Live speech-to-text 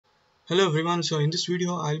Hello everyone, so in this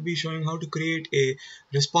video I'll be showing how to create a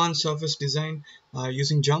response surface design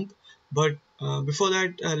using JMP. But before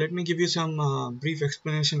that, let me give you some brief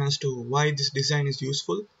explanation as to why this design is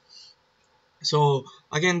useful. So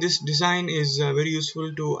again, this design is very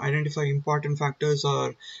useful to identify important factors,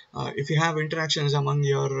 or if you have interactions among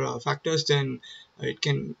your factors, then it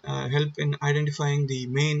can help in identifying the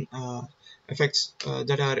main effects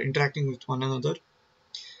that are interacting with one another.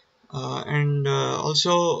 And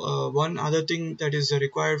also one other thing that is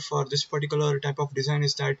required for this particular type of design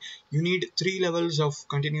is that you need three levels of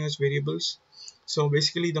continuous variables. So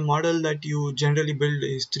basically the model that you generally build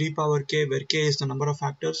is 3 power k, where k is the number of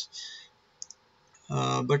factors.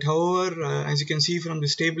 But however, as you can see from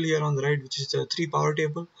this table here on the right, which is the 3 power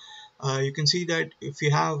table, you can see that if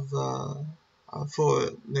you have for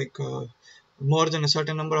like more than a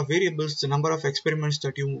certain number of variables, the number of experiments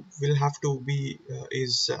that you will have to be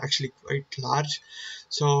is actually quite large.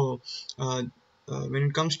 So when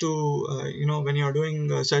it comes to when you are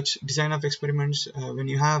doing such design of experiments, when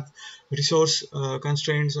you have resource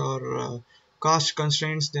constraints or cost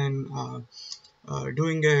constraints, then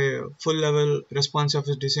doing a full level response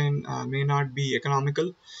surface design may not be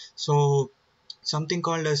economical. So something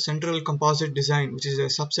called a central composite design, which is a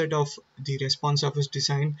subset of the response surface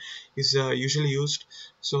design, is usually used.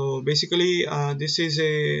 So basically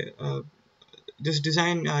this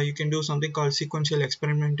design, you can do something called sequential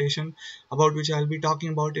experimentation, about which I'll be talking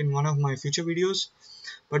about in one of my future videos.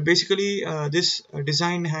 But basically this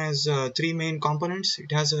design has three main components.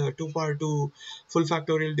 It has a 2x2 full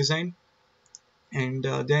factorial design, and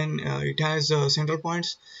then it has central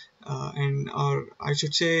points, and or I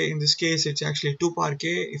should say in this case it's actually 2 power k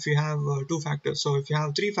if you have two factors. So if you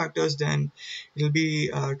have three factors, then it will be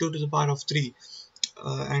 2 to the power of 3,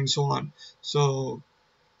 and so on. So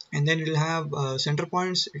and then it will have center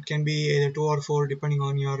points. It can be either 2 or 4 depending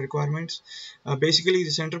on your requirements. Basically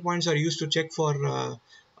the center points are used to check for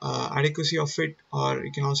adequacy of fit, or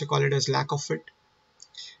you can also call it as lack of fit.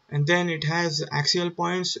 And then it has axial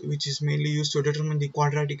points, which is mainly used to determine the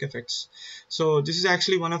quadratic effects. So this is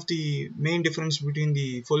actually one of the main difference between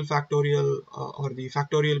the full factorial or the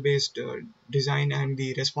factorial based design and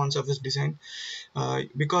the response surface design.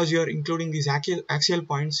 Because you're including these axial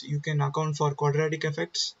points, you can account for quadratic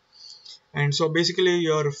effects. And so basically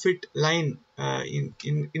your fit line, in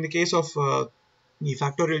the case of the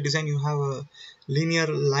factorial design, you have a linear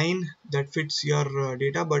line that fits your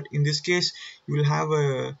data, but in this case you will have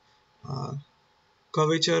a uh,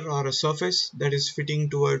 curvature or a surface that is fitting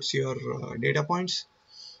towards your data points.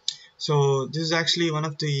 So this is actually one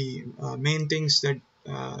of the main things that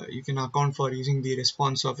you can account for using the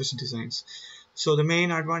response surface designs. So the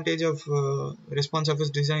main advantage of response surface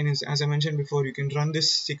design is, as I mentioned before, you can run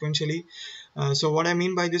this sequentially. So what I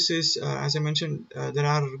mean by this is, as I mentioned, there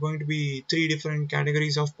are going to be three different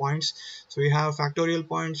categories of points. So you have factorial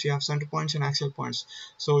points, you have center points, and axial points.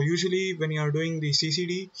 So usually when you are doing the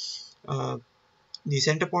CCD, the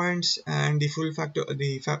center points and the full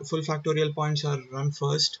factorial points are run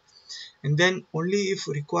first, and then only if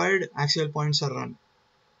required axial points are run.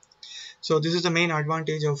 So this is the main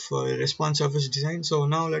advantage of response surface design. So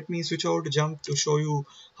now let me switch over to JMP to show you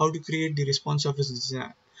how to create the response surface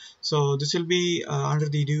design. So this will be under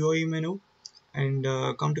the DOE menu, and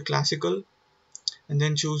come to classical, and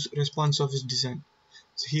then choose response surface design.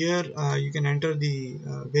 So here you can enter the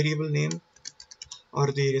variable name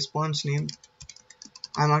or the response name.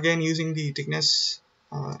 I'm again using the thickness,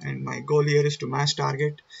 and my goal here is to match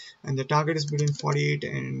target, and the target is between 48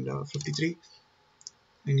 and 53.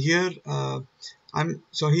 And here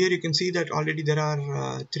here you can see that already there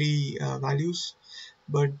are three values,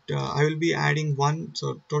 but I will be adding one,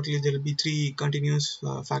 so totally there will be three continuous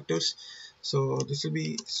factors. So this will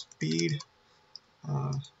be speed,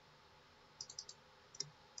 uh,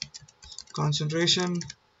 concentration,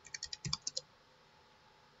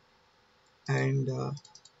 and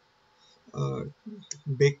uh,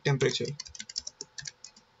 bake temperature.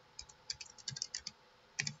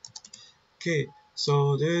 Okay,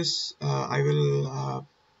 so this I will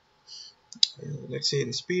let's say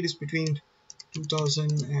the speed is between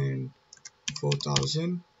 2000 and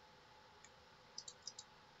 4000.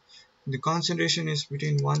 The concentration is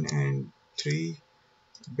between 1 and 3.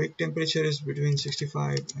 Bake temperature is between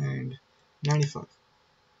 65 and 95.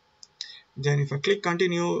 Then if I click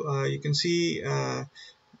continue, you can see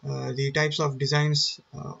the types of designs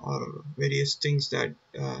or various things that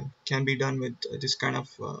can be done with this kind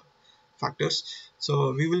of factors.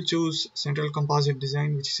 So we will choose central composite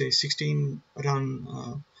design, which is a 16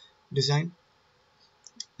 run design.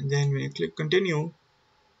 And then when you click continue,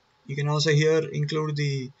 you can also here include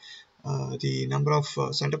the the number of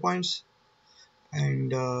center points,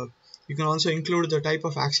 and you can also include the type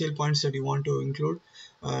of axial points that you want to include.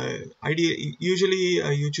 Usually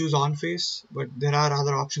you choose on face, but there are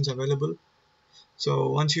other options available. So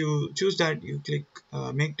once you choose that, you click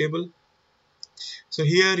make table. So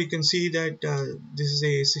here you can see that this is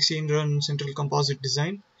a 16 run central composite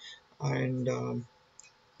design, and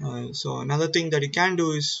so another thing that you can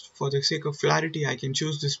do is, for the sake of clarity, I can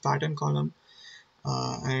choose this pattern column,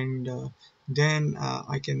 and then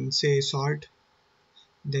I can say sort,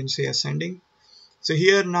 then say ascending. So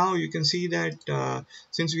here now you can see that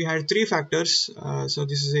since we had three factors, so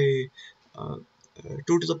this is a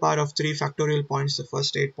 2 to the power of 3 factorial points, the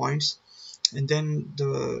first 8 points, and then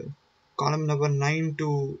the column number 9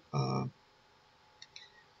 to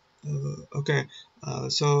okay,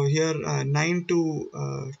 so here 9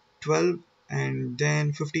 to 12, and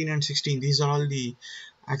then 15 and 16, these are all the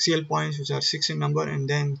axial points, which are 6 in number, and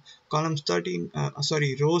then columns 13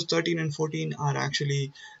 sorry, rows 13 and 14 are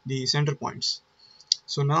actually the center points.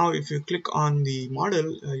 So now if you click on the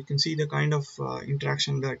model, you can see the kind of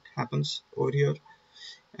interaction that happens over here.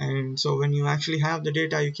 And so when you actually have the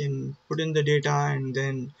data, you can put in the data and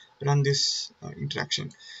then run this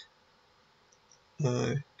interaction.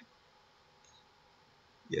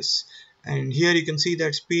 Yes, and here you can see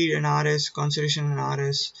that speed and RS, concentration and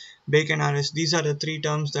RS, bake and RS, these are the three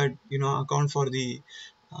terms that account for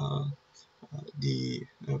uh, the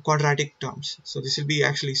quadratic terms. So this will be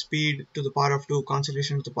actually speed to the power of 2,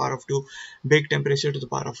 concentration to the power of 2, bake temperature to the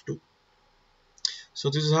power of 2. So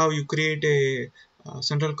this is how you create a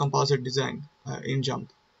central composite design in JMP.